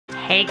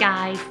Hey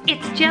guys,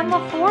 it's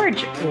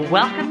Lefforge.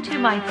 Welcome to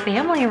my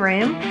family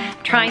room.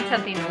 I'm trying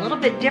something a little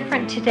bit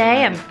different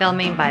today. I'm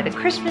filming by the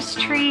Christmas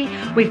tree.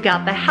 We've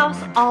got the house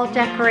all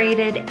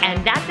decorated,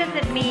 and that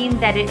doesn't mean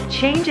that it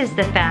changes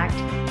the fact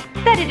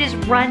that it is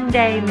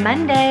Runday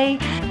Monday.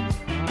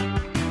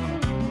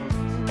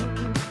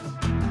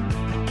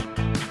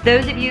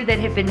 Those of you that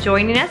have been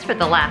joining us for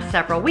the last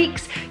several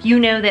weeks, you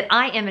know that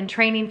I am in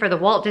training for the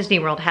Walt Disney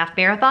World Half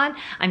Marathon.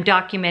 I'm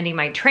documenting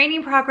my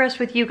training progress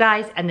with you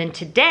guys, and then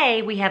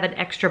today we have an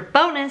extra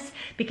bonus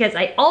because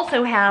I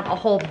also have a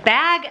whole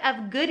bag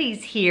of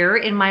goodies here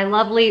in my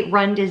lovely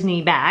Run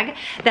Disney bag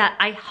that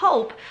I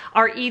hope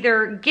are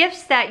either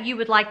gifts that you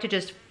would like to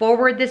just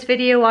forward this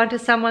video on to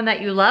someone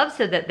that you love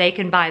so that they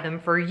can buy them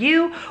for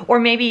you, or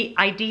maybe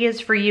ideas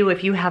for you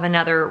if you have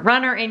another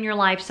runner in your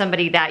life,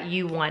 somebody that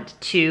you want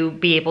to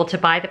be able to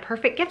buy the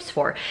perfect gifts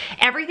for.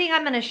 Everything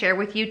I'm going to share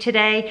with you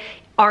today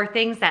are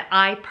things that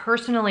I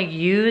personally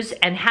use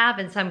and have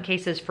in some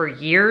cases for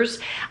years.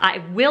 I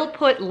will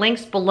put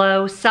links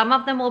below. Some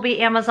of them will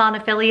be Amazon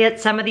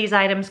affiliates. Some of these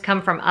items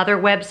come from other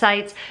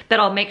websites, but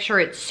I'll make sure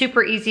it's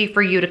super easy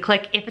for you to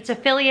click. If it's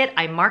affiliate,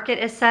 I mark it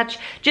as such.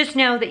 Just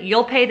know that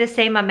you'll pay the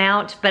same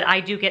amount, but I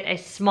do get a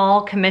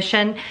small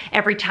commission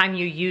every time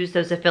you use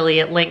those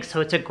affiliate links,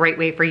 so it's a great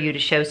way for you to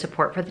show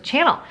support for the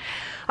channel.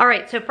 All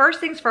right, so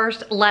first things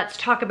first, let's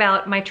talk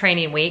about my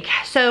training week.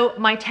 So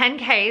my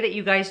 10K that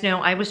you guys know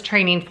I was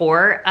training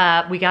for,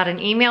 we got an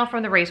email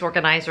from the race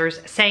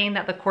organizers saying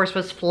that the course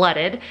was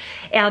flooded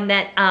and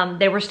that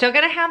they were still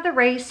gonna have the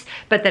race,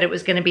 but that it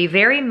was gonna be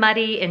very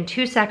muddy in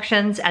 2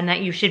 sections and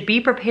that you should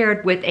be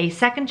prepared with a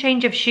second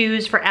change of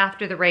shoes for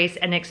after the race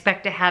and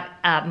expect to have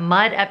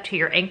mud up to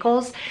your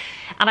ankles.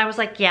 And I was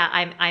like, yeah,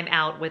 I'm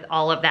out with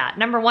all of that.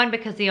 Number one,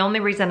 because the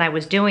only reason I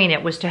was doing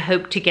it was to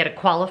hope to get a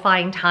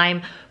qualifying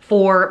time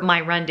for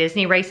my Run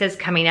Disney races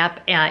coming up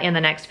in the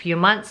next few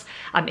months.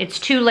 It's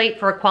too late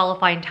for a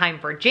qualifying time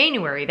for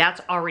January. That's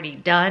already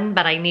done,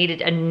 but I needed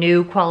a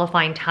new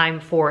qualifying time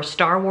for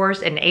Star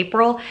Wars in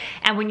April.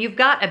 And when you've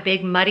got a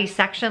big muddy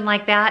section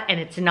like that, and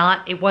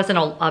it wasn't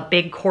a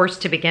big course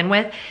to begin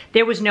with,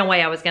 there was no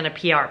way I was gonna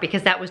PR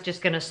because that was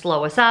just gonna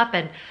slow us up.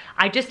 And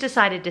I just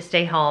decided to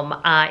stay home.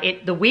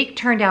 The week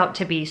turned out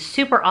to be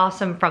super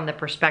awesome from the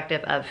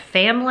perspective of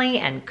family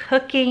and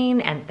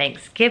cooking and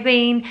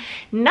Thanksgiving.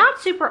 Not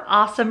super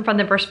awesome from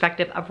the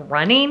perspective of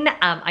running.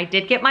 I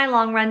did get my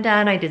long run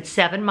done. I did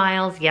 7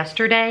 miles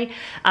yesterday,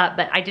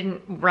 but I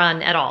didn't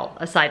run at all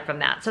aside from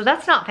that. So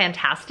that's not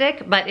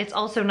fantastic, but it's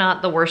also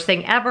not the worst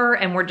thing ever,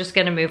 and we're just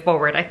gonna move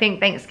forward. I think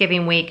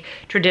Thanksgiving week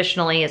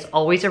traditionally is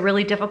always a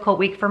really difficult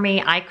week for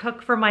me. I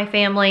cook for my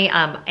family,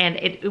 and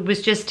it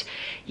was just,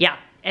 yeah.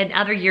 In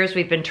other years,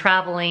 we've been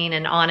traveling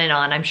and on and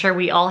on. I'm sure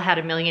we all had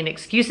a million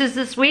excuses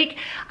this week.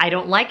 I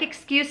don't like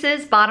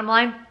excuses. Bottom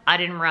line, I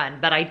didn't run,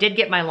 but I did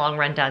get my long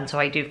run done, so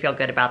I do feel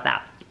good about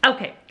that.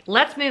 Okay,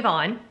 let's move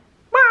on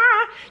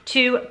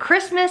to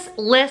Christmas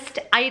list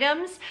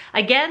items.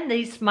 Again,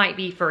 these might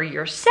be for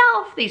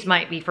yourself, these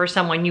might be for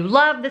someone you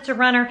love that's a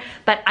runner,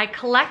 but I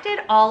collected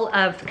all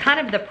of kind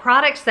of the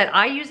products that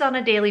I use on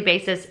a daily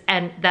basis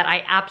and that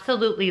I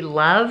absolutely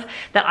love,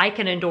 that I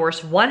can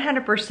endorse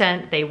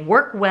 100%. They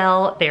work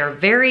well, they're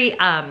very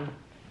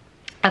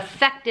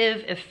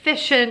effective,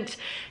 efficient,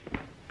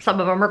 some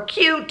of them are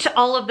cute,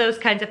 all of those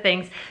kinds of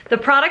things. The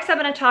products I'm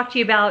gonna talk to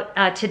you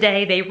about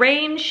today, they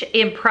range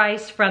in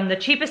price from the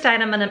cheapest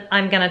item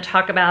I'm gonna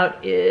talk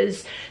about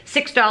is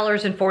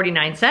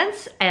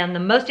 $6.49, and the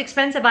most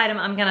expensive item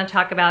I'm gonna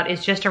talk about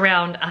is just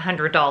around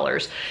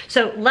 $100.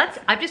 So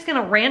I'm just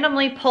gonna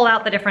randomly pull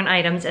out the different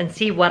items and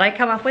see what I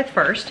come up with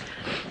first.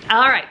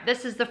 All right,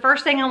 this is the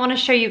first thing I wanna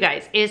show you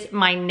guys is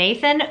my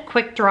Nathan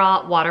Quick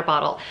Draw water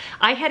bottle.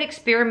 I had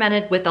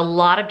experimented with a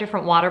lot of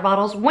different water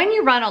bottles. When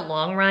you run a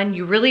long run,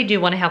 you really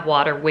do want to have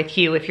water with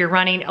you if you're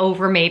running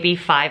over maybe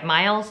 5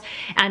 miles.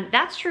 And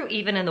that's true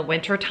even in the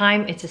winter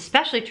time. It's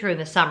especially true in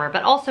the summer,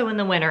 but also in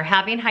the winter,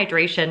 having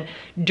hydration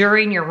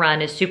during your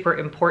run is super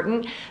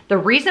important. The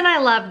reason I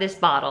love this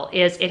bottle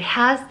is it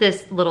has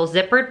this little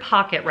zippered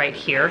pocket right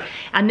here.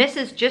 And this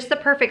is just the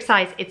perfect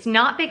size. It's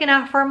not big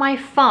enough for my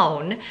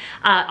phone.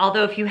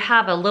 Although if you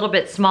have a little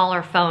bit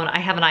smaller phone, I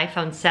have an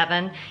iPhone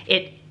 7.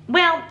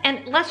 Well,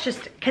 and let's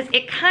just, cause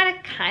it kind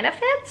of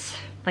fits.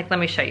 Like,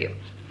 let me show you.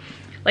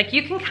 Like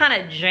you can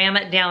kind of jam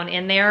it down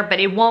in there,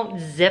 but it won't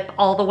zip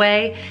all the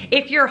way.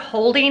 If you're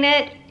holding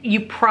it,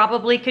 you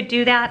probably could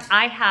do that.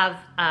 I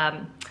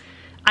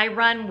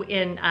run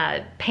in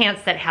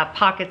pants that have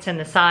pockets in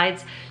the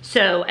sides.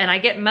 So, and I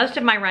get most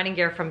of my running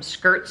gear from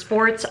Skirt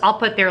Sports. I'll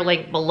put their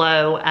link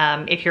below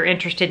if you're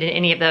interested in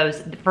any of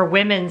those. For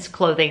women's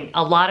clothing,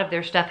 a lot of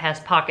their stuff has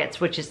pockets,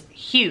 which is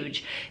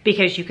huge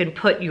because you can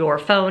put your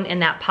phone in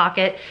that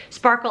pocket.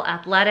 Sparkle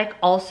Athletic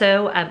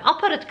also, I'll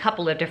put a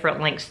couple of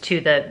different links to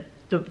the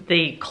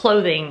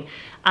clothing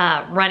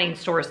running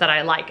stores that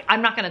I like.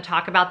 I'm not gonna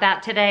talk about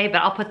that today, but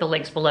I'll put the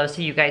links below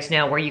so you guys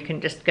know where you can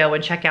just go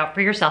and check out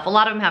for yourself. A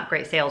lot of them have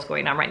great sales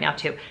going on right now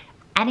too.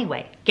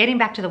 Anyway, getting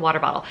back to the water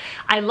bottle.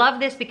 I love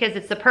this because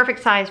it's the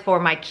perfect size for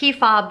my key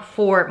fob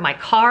for my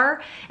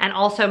car, and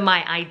also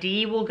my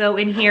ID will go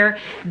in here.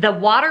 The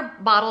water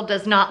bottle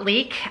does not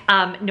leak.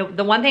 No,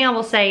 the one thing I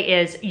will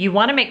say is you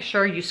wanna make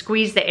sure you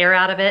squeeze the air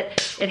out of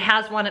it. It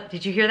has one,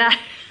 did you hear that?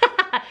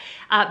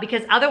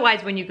 Because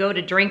otherwise when you go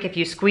to drink, if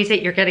you squeeze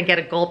it, you're gonna get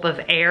a gulp of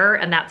air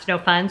and that's no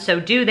fun. So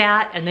do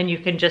that and then you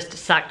can just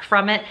suck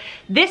from it.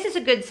 This is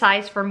a good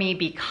size for me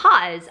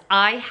because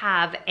I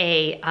have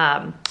a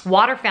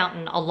water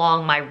fountain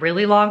along my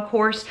really long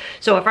course.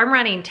 So if I'm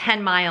running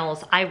 10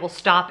 miles, I will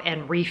stop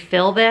and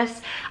refill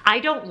this. I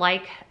don't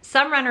like,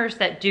 some runners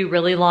that do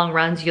really long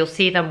runs, you'll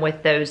see them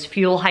with those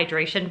fuel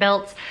hydration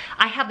belts.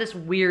 I have this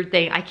weird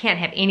thing, I can't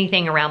have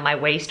anything around my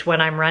waist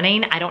when I'm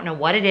running. I don't know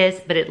what it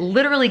is, but it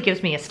literally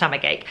gives me a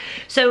stomach ache.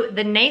 So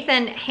the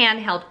Nathan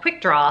handheld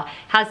quick draw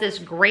has this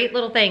great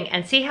little thing,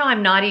 and see how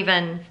I'm not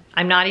even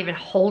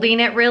holding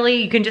it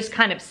really. You can just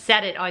kind of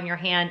set it on your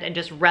hand and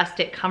just rest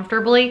it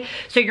comfortably.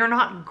 So you're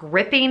not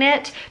gripping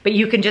it, but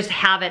you can just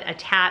have it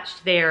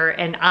attached there.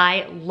 And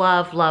I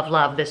love, love,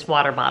 love this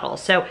water bottle.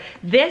 So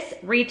this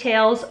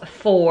retails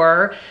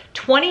for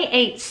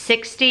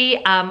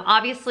 $28.60.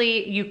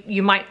 Obviously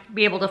you might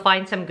be able to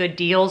find some good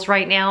deals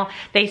right now.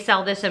 They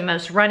sell this in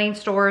most running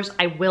stores.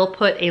 I will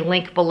put a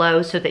link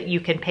below so that you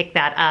can pick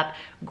that up.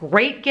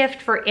 Great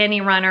gift for any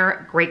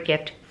runner, great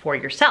gift for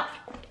yourself.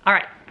 All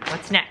right.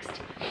 What's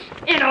next?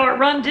 In our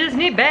Run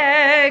Disney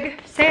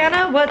bag.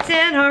 Santa, what's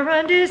in our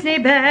Run Disney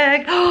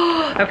bag?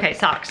 Okay,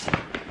 socks.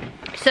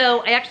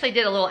 So I actually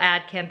did a little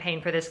ad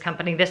campaign for this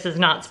company. This is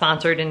not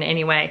sponsored in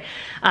any way.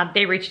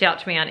 They reached out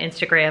to me on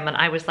Instagram and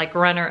I was like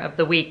runner of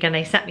the week and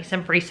they sent me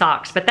some free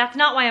socks, but that's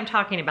not why I'm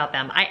talking about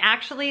them. I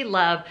actually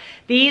love,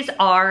 these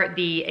are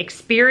the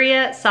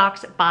Xperia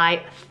socks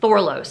by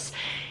Thorlos.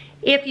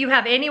 If you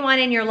have anyone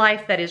in your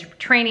life that is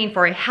training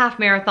for a half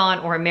marathon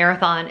or a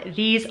marathon,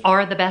 these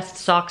are the best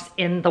socks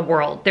in the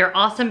world. They're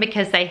awesome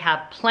because they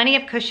have plenty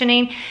of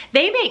cushioning.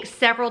 They make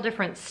several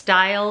different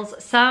styles.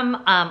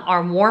 Some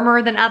are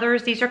warmer than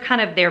others. These are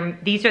kind of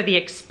these are the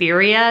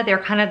Xperia. They're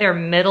kind of their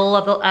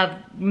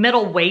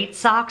middle weight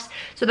socks.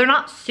 So they're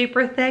not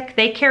super thick.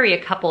 They carry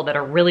a couple that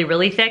are really,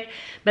 really thick.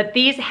 But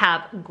these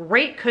have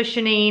great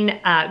cushioning,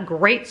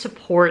 great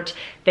support.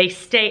 They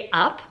stay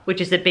up, which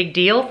is a big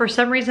deal. For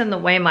some reason, the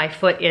way my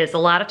foot is, a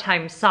lot of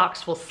times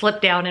socks will slip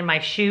down in my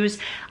shoes.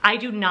 I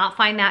do not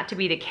find that to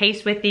be the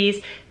case with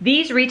these.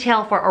 These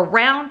retail for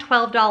around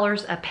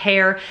 $12 a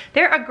pair.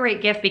 They're a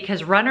great gift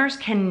because runners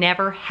can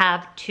never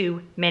have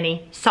too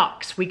many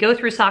socks. We go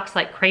through socks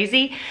like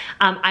crazy.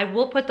 I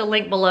will put the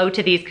link below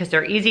to these because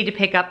they're easy to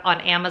pick up on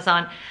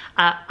Amazon.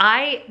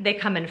 They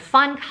come in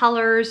fun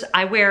colors.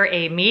 I wear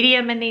a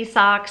medium in these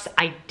socks.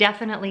 I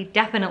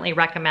definitely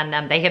recommend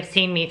them. They have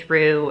seen me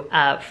through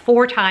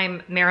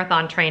 4-time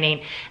marathon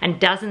training and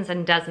dozens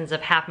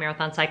of half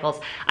marathon cycles.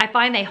 I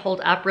find they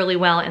hold up really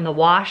well in the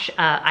wash.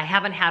 I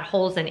haven't had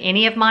holes in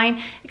any of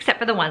mine except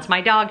for the ones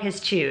my dog has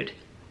chewed.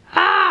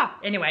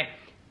 Anyway,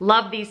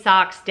 love these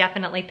socks.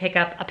 Definitely pick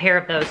up a pair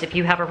of those if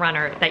you have a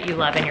runner that you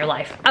love in your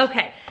life.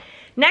 Okay.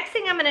 Next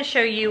thing I'm gonna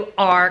show you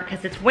are,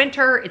 because it's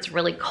winter, it's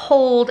really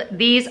cold,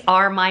 these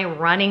are my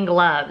running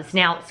gloves.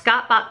 Now,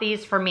 Scott bought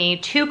these for me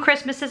 2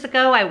 Christmases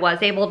ago. I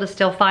was able to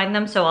still find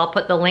them, so I'll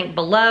put the link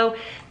below.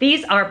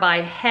 These are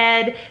by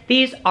Head.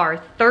 These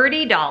are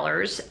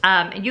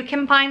 $30. You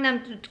can find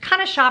them,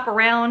 kind of shop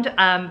around,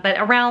 but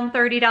around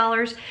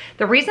 $30.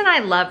 The reason I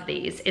love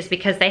these is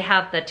because they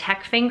have the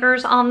tech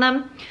fingers on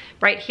them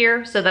right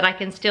here so that I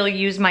can still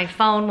use my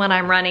phone when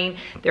I'm running.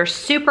 They're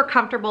super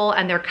comfortable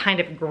and they're kind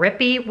of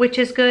grippy, which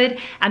is good.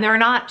 And they're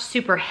not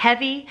super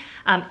heavy.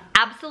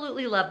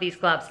 Absolutely love these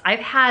gloves. I've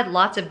had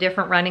lots of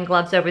different running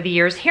gloves over the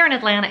years. Here in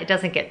Atlanta, it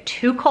doesn't get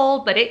too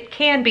cold, but it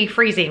can be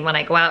freezing when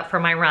I go out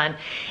for my run.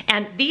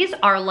 And these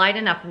are light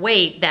enough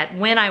weight that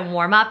when I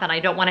warm up and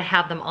I don't want to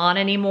have them on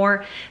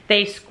anymore,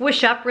 they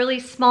squish up really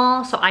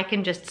small so I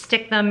can just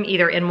stick them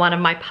either in one of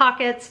my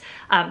pockets.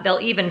 They'll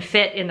even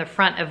fit in the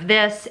front of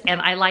this,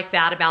 and I like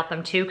that about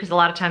them too, because a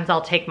lot of times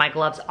I'll take my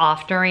gloves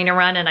off during a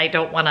run and I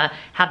don't want to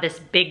have this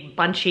big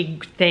bunchy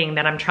thing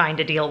that I'm trying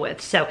to deal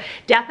with. So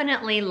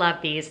definitely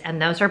love these,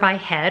 and those are by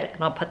Head,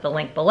 and I'll put the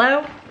link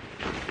below.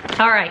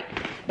 All right,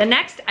 the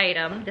next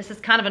item, this is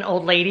kind of an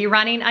old lady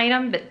running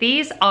item, but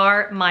these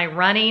are my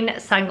running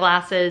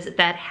sunglasses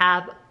that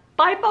have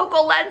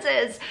bifocal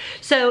lenses.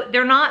 So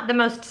they're not the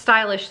most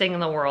stylish thing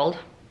in the world.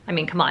 I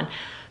mean, come on.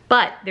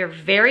 But they're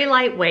very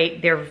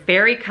lightweight, they're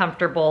very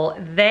comfortable.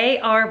 They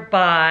are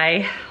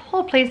by,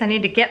 oh please, I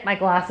need to get my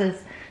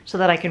glasses so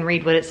that I can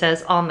read what it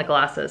says on the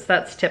glasses.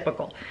 That's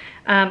typical.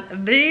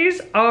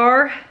 These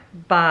are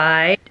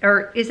by,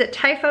 or is it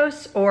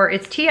Typhos, or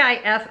it's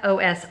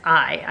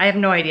T-I-F-O-S-I. I have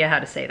no idea how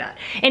to say that.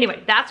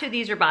 Anyway, that's who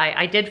these are by.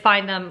 I did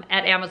find them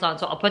at Amazon,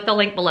 so I'll put the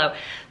link below.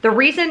 The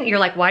reason you're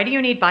like, why do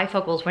you need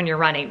bifocals when you're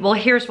running? Well,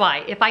 here's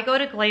why. If I go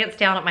to glance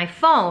down at my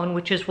phone,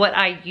 which is what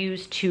I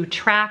use to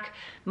track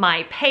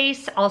my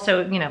pace.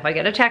 Also, you know, if I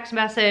get a text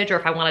message or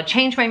if I want to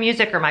change my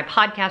music or my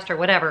podcast or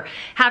whatever,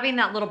 having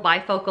that little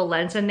bifocal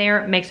lens in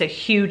there makes a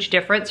huge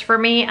difference for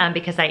me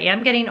because I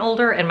am getting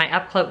older and my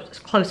up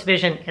close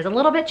vision is a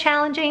little bit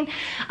challenging.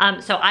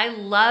 So I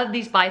love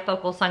these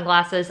bifocal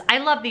sunglasses. I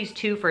love these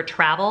too for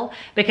travel,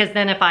 because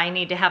then if I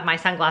need to have my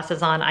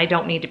sunglasses on, I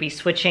don't need to be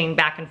switching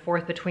back and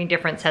forth between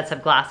different sets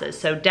of glasses.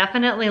 So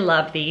definitely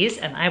love these,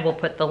 and I will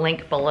put the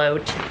link below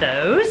to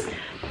those.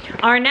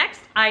 Our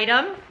next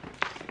item,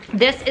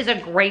 this is a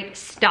great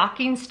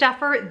stocking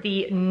stuffer,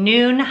 the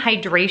Noon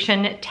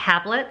Hydration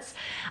Tablets.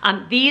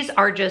 These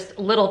are just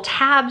little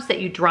tabs that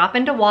you drop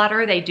into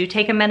water. They do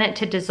take a minute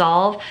to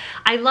dissolve.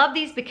 I love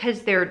these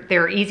because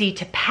they're easy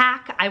to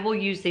pack. I will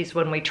use these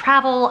when we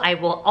travel. I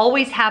will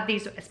always have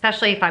these,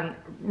 especially if I'm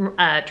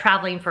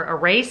traveling for a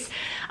race.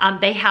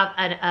 They have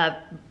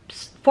a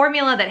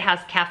formula that has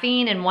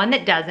caffeine and one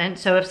that doesn't.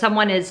 So if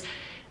someone is,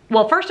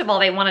 well, first of all,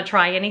 they want to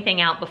try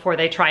anything out before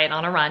they try it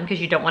on a run,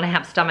 because you don't want to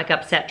have stomach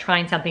upset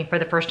trying something for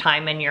the first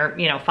time and you're,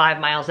 you know, 5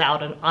 miles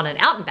out on an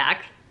out and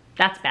back.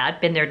 That's bad,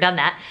 been there, done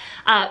that.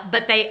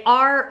 But they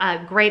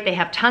are great. They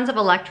have tons of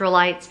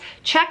electrolytes.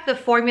 Check the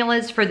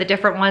formulas for the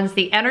different ones.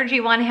 The energy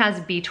one has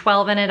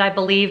B12 in it, I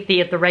believe.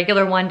 The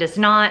regular one does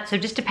not. So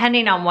just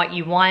depending on what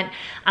you want.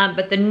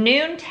 But the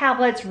Noon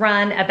tablets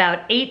run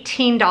about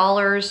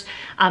 $18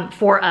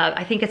 for,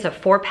 I think it's a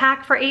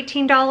 4-pack for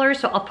 $18.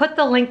 So I'll put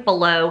the link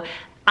below.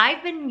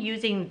 I've been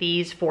using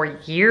these for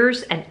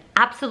years and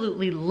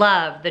absolutely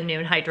love the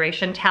Noon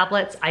Hydration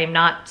Tablets. I am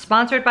not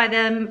sponsored by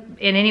them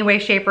in any way,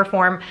 shape, or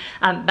form,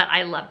 but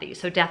I love these.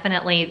 So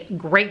definitely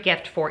great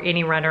gift for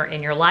any runner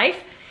in your life.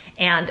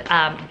 And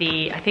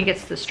I think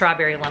it's the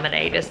strawberry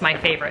lemonade is my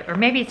favorite, or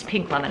maybe it's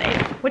pink lemonade.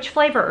 Which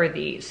flavor are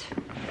these?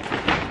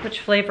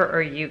 Which flavor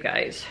are you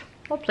guys?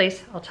 Well,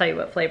 please, I'll tell you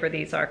what flavor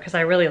these are, because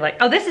I really like,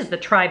 oh, this is the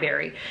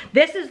tri-berry.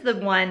 This is the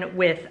one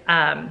with,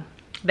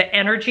 the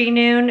Energy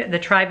Noon, the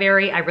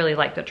tri-berry. I really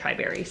like the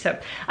tri-berry. So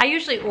I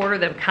usually order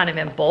them kind of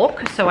in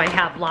bulk, so I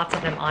have lots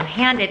of them on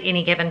hand at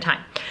any given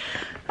time.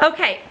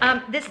 Okay,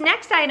 this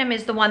next item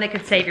is the one that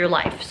could save your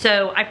life.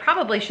 So I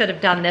probably should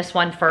have done this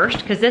one first,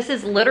 because this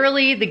is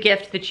literally the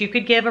gift that you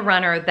could give a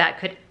runner that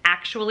could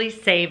actually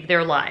save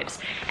their lives.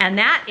 And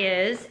that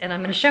is, and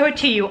I'm gonna show it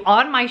to you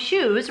on my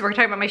shoes. We're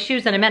talking about my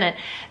shoes in a minute.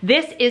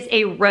 This is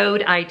a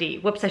road ID.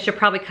 Whoops, I should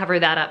probably cover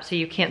that up so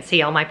you can't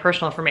see all my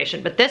personal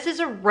information, but this is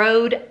a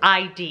road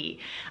ID.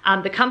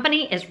 The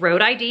company is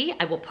Road ID.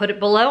 I will put it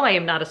below. I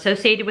am not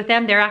associated with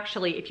them. They're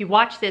actually, if you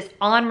watch this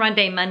on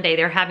Runday Monday,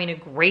 they're having a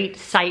great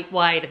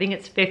site-wide, I think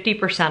it's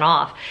 50%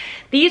 off.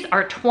 These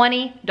are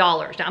 $20.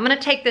 Now I'm gonna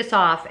take this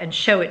off and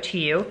show it to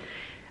you.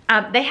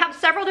 They have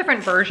several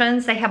different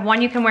versions. They have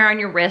one you can wear on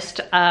your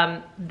wrist.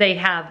 They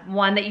have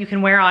one that you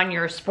can wear on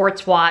your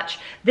sports watch.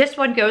 This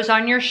one goes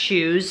on your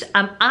shoes.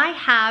 I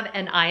have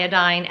an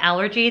iodine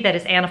allergy that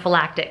is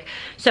anaphylactic.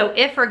 So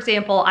if, for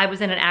example, I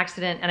was in an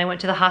accident and I went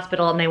to the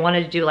hospital and they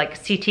wanted to do like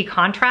CT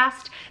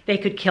contrast, they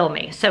could kill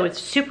me. So it's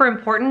super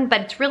important,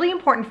 but it's really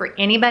important for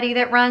anybody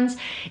that runs.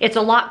 It's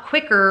a lot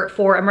quicker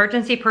for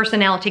emergency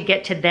personnel to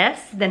get to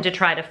this than to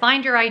try to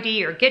find your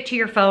ID or get to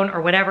your phone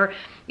or whatever.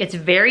 It's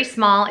very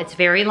small, it's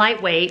very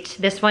lightweight.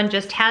 This one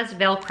just has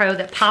Velcro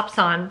that pops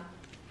on.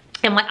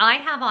 And what I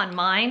have on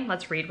mine,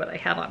 let's read what I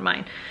have on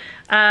mine.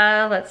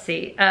 Let's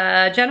see,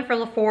 Jennifer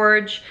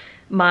Lefforge,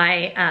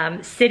 my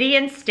city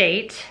and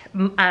state,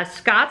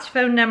 Scott's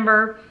phone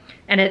number,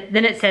 and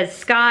then it says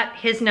Scott,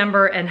 his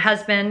number and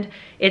husband.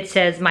 It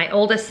says my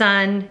oldest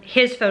son,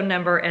 his phone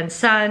number and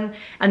son,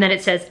 and then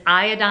it says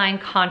iodine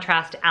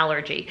contrast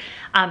allergy.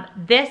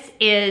 This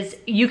is,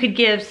 you could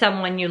give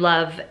someone you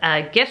love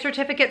a gift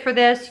certificate for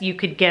this. You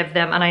could give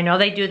them, and I know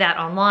they do that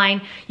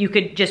online, you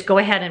could just go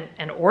ahead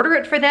and order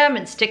it for them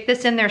and stick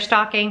this in their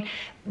stocking.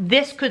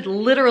 This could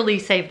literally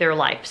save their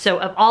life. So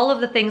of all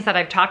of the things that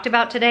I've talked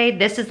about today,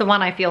 this is the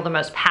one I feel the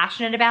most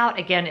passionate about.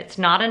 Again, it's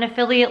not an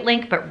affiliate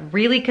link, but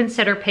really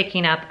consider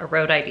picking up a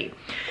Road ID.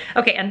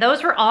 Okay, and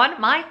those were on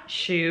my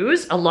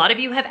shoes. A lot of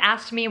you have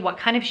asked me what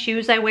kind of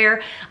shoes I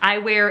wear. I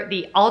wear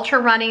the Ultra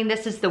Running.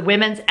 This is the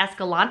women's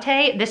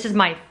Escalante. This is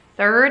my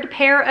third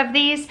pair of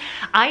these.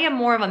 I am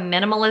more of a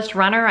minimalist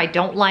runner. I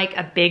don't like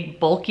a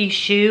big bulky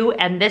shoe,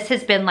 and this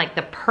has been like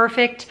the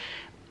perfect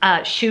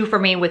shoe for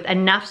me with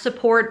enough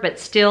support but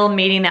still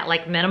meeting that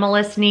like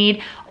minimalist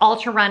need.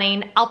 Ultra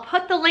Running. I'll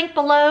put the link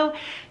below.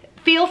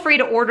 Feel free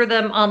to order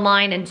them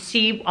online and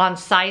see on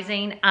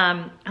sizing.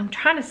 I'm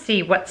trying to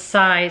see what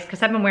size,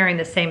 because I've been wearing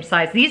the same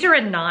size. These are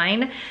a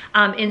 9.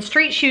 In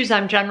street shoes,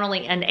 I'm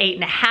generally an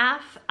 8.5,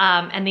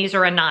 and these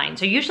are a 9.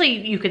 So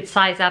usually you could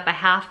size up a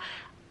half.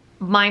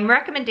 My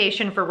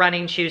recommendation for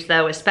running shoes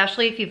though,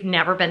 especially if you've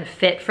never been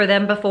fit for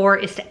them before,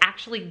 is to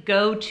actually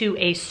go to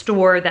a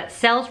store that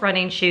sells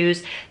running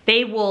shoes.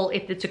 They will,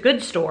 if it's a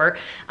good store,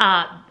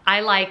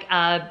 I like,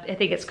 I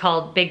think it's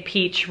called Big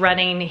Peach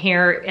Running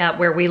here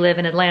where we live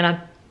in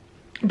Atlanta.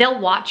 They'll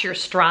watch your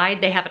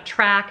stride. They have a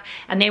track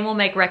and they will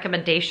make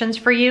recommendations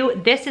for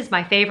you. This is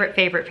my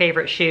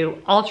favorite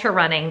shoe, ultra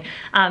running.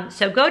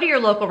 So go to your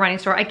local running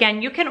store.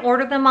 Again, you can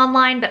order them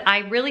online, but I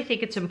really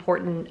think it's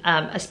important,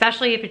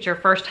 especially if it's your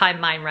first time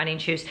buying running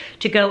shoes,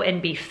 to go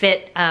and be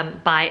fit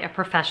by a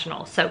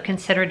professional. So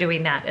consider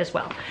doing that as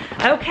well.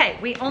 Okay,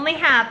 we only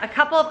have a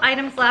couple of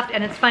items left,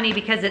 and it's funny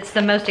because it's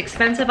the most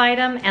expensive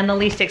item and the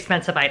least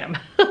expensive item.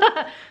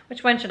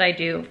 Which one should I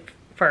do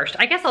first?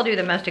 I guess I'll do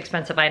the most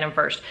expensive item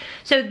first.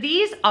 So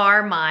these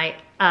are my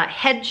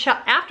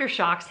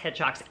Aftershocks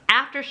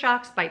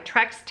by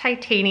Trex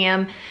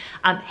Titanium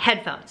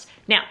headphones.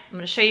 Now, I'm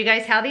gonna show you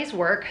guys how these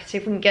work. See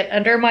if we can get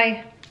under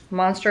my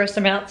monstrous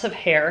amounts of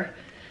hair.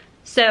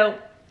 So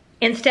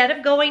instead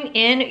of going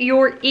in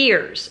your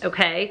ears,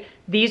 okay,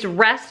 these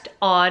rest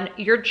on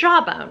your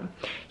jawbone.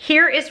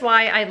 Here is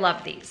why I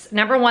love these.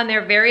 Number one,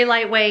 they're very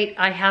lightweight.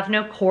 I have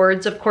no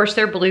cords. Of course,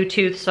 they're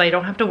Bluetooth, so I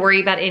don't have to worry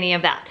about any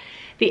of that.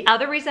 The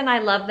other reason I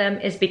love them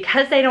is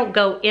because they don't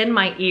go in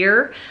my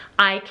ear,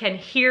 I can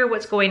hear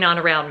what's going on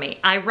around me.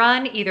 I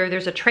run, either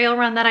there's a trail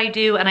run that I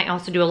do, and I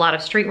also do a lot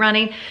of street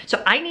running.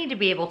 So I need to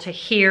be able to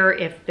hear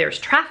if there's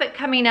traffic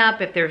coming up,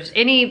 if there's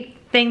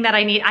anything that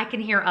I need. I can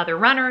hear other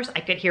runners,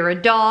 I could hear a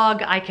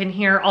dog, I can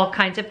hear all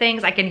kinds of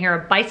things. I can hear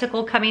a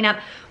bicycle coming up.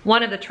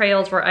 One of the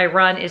trails where I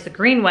run is the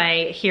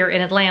Greenway here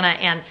in Atlanta,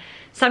 and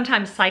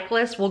sometimes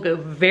cyclists will go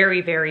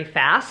very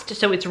fast.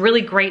 So it's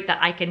really great that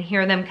I can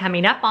hear them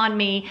coming up on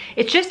me.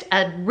 It's just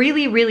a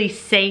really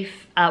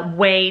safe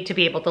way to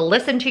be able to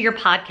listen to your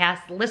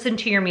podcast, listen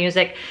to your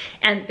music,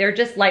 and they're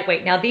just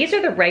lightweight. Now these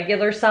are the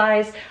regular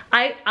size.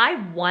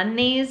 I won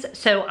these,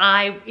 so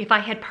if I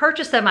had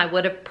purchased them, I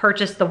would have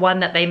purchased the one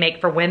that they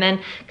make for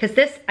women, because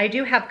this, I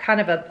do have kind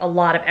of a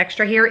lot of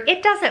extra here.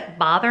 It doesn't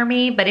bother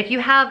me, but if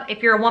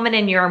you're a woman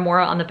and you're more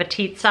on the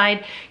petite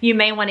side, you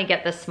may want to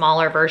get the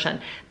smaller version.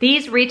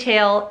 These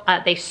retail,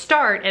 they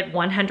start at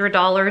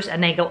 $100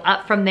 and they go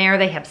up from there.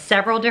 They have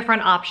several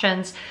different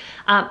options.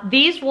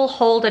 These will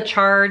hold a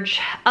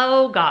charge,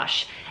 oh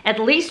gosh, at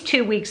least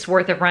 2 weeks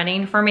worth of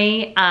running for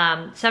me.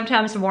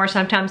 Sometimes more,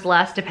 sometimes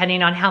less,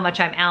 depending on how much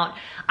I'm out.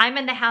 I'm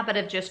in the habit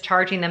of just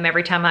charging them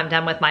every time I'm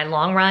done with my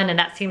long run, and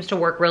that seems to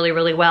work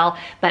really well,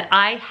 but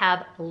I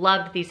have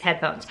loved these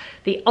headphones.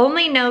 The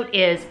only note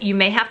is you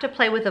may have to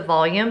play with the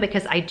volume,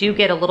 because I do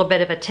get a little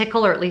bit of a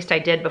tickle, or at least I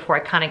did before I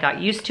kind of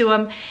got used to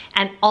them.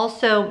 And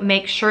also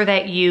make sure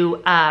that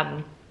you,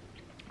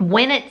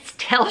 when it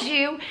tells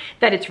you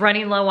that it's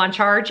running low on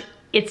charge,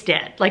 it's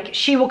dead. Like,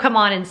 she will come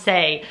on and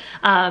say,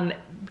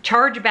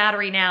 charge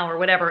battery now or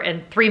whatever,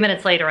 and 3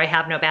 minutes later I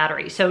have no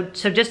battery. So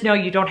just know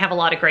you don't have a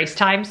lot of grace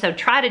time. So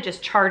try to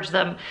just charge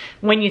them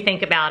when you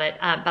think about it.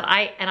 But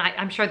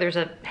I'm sure there's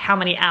how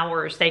many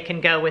hours they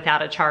can go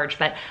without a charge,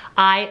 but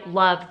I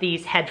love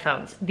these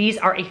headphones. These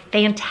are a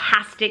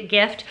fantastic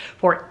gift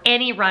for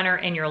any runner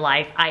in your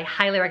life. I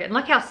highly recommend.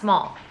 Look how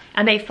small.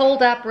 And they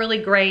fold up really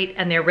great,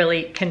 and they're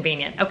really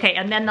convenient. Okay,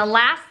 and then the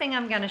last thing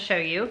I'm gonna show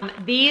you,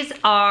 these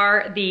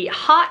are the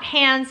Hot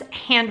Hands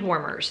hand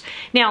warmers.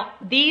 Now,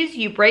 these,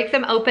 you break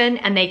them open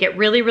and they get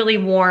really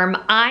warm.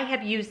 I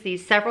have used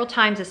these several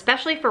times,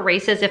 especially for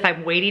races if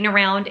I'm waiting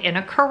around in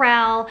a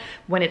corral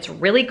when it's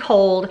really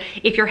cold.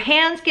 If your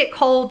hands get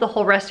cold, the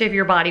whole rest of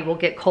your body will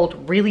get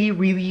cold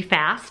really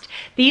fast.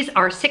 These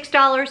are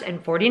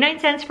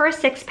 $6.49 for a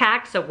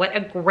 6-pack, so what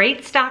a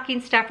great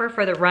stocking stuffer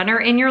for the runner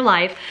in your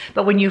life.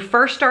 But when you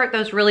first start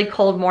those really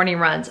cold morning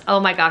runs, oh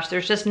my gosh,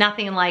 there's just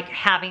nothing like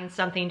having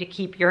something to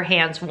keep your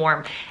hands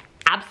warm.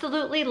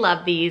 Absolutely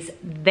love these.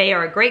 They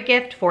are a great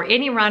gift for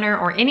any runner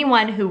or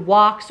anyone who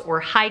walks or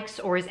hikes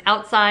or is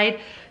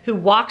outside, who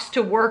walks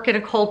to work in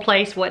a cold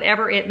place,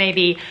 whatever it may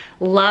be.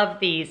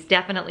 Love these.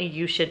 Definitely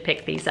you should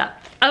pick these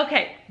up.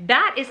 Okay,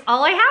 that is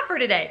all I have for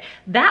today.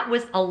 That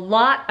was a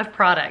lot of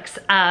products.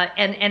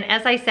 And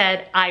as I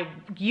said, I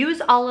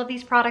use all of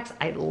these products.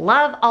 I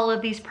love all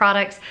of these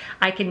products.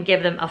 I can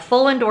give them a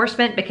full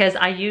endorsement because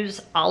I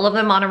use all of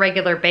them on a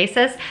regular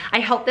basis.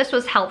 I hope this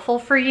was helpful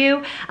for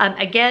you.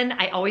 Again,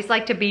 I always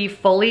like to be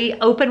fully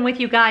open with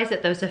you guys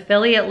that those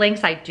affiliate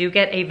links, I do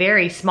get a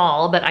very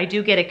small, but I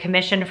do get a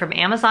commission from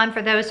Amazon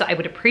for those. So I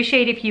would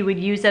appreciate if you would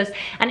use those.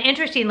 And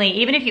interestingly,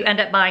 even if you end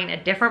up buying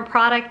a different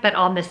product, but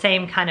on the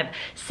same kind of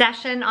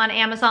session on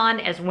Amazon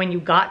as when you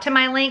got to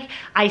my link,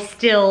 I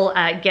still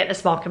get a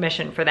small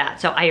commission for that.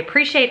 So I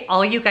appreciate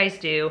all you guys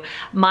do.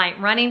 My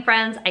running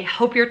friends, I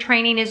hope your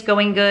training is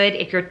going good.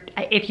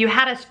 If you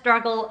had a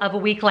struggle of a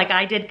week like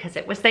I did because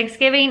it was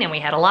Thanksgiving and we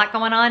had a lot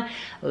going on,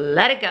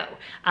 let it go.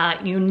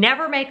 You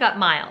never make up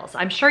miles.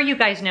 I'm sure you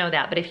guys know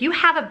that, but if you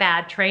have a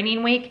bad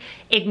training week,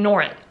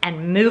 ignore it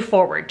and move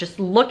forward. Just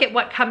look at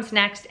what comes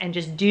next and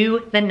just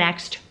do the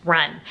next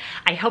run.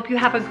 I hope you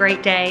have a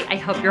great day. I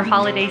hope your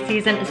holiday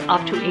season is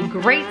off to a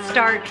great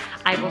start.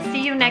 I will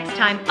see you next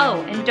time.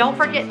 Oh, and don't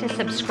forget to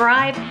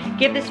subscribe,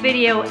 give this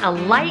video a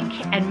like,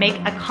 and make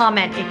a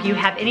comment if you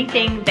have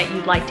anything that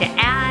you'd like to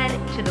add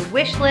to the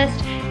wish list,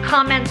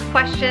 comments,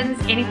 questions,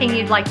 anything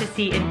you'd like to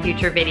see in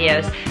future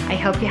videos. I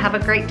hope you have a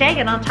great day,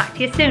 and I'll talk to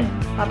you soon.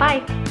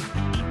 Bye-bye.